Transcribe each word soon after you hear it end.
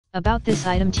About this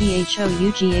item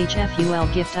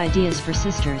THOUGHFUL gift ideas for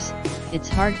sisters. It's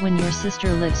hard when your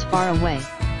sister lives far away,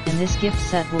 and this gift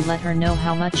set will let her know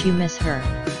how much you miss her.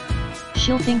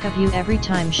 She'll think of you every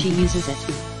time she uses it.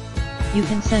 You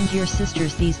can send your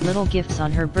sisters these little gifts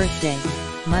on her birthday,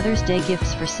 Mother's Day,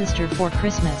 gifts for sister for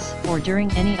Christmas, or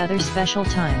during any other special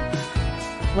time.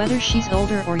 Whether she's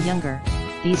older or younger,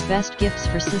 these best gifts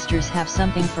for sisters have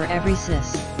something for every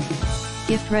sis.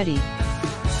 Gift ready.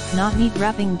 Not need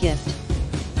wrapping gift.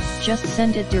 Just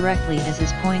send it directly as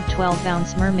is.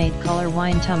 0.12-ounce mermaid color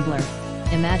wine tumbler.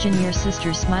 Imagine your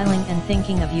sister smiling and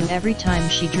thinking of you every time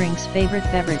she drinks favorite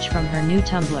beverage from her new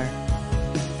tumbler.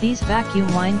 These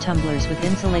vacuum wine tumblers with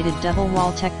insulated double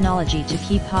wall technology to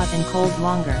keep hot and cold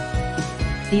longer.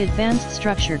 The advanced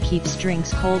structure keeps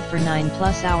drinks cold for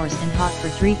 9+ hours and hot for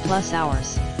 3+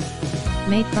 hours.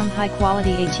 Made from high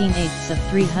quality 18/8 of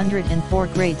 304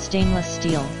 grade stainless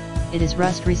steel, it is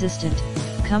rust resistant,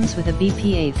 comes with a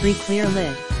BPA-free clear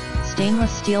lid,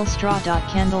 stainless steel straw.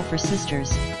 Candle for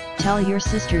sisters. Tell your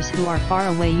sisters who are far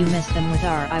away you miss them with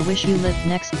our I Wish You Lived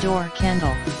Next Door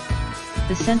candle.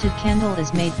 The scented candle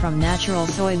is made from natural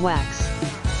soy wax,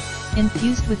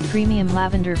 infused with premium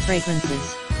lavender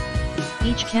fragrances.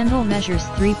 Each candle measures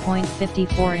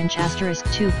 3.54 inch *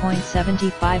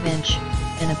 2.75 inch,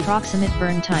 an approximate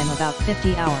burn time about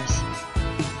 50 hours.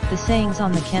 The sayings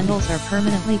on the candles are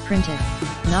permanently printed,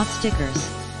 not stickers.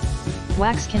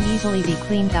 Wax can easily be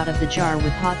cleaned out of the jar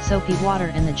with hot soapy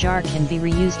water, and the jar can be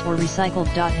reused or recycled.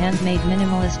 Handmade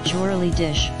minimalist jewelry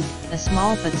dish, a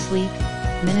small but sleek,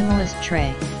 minimalist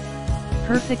tray.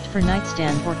 Perfect for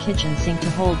nightstand or kitchen sink to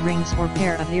hold rings or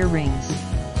pair of earrings.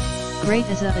 Great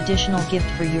as an additional gift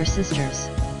for your sisters.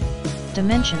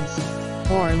 Dimensions: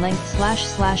 4 length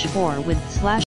 //4 width /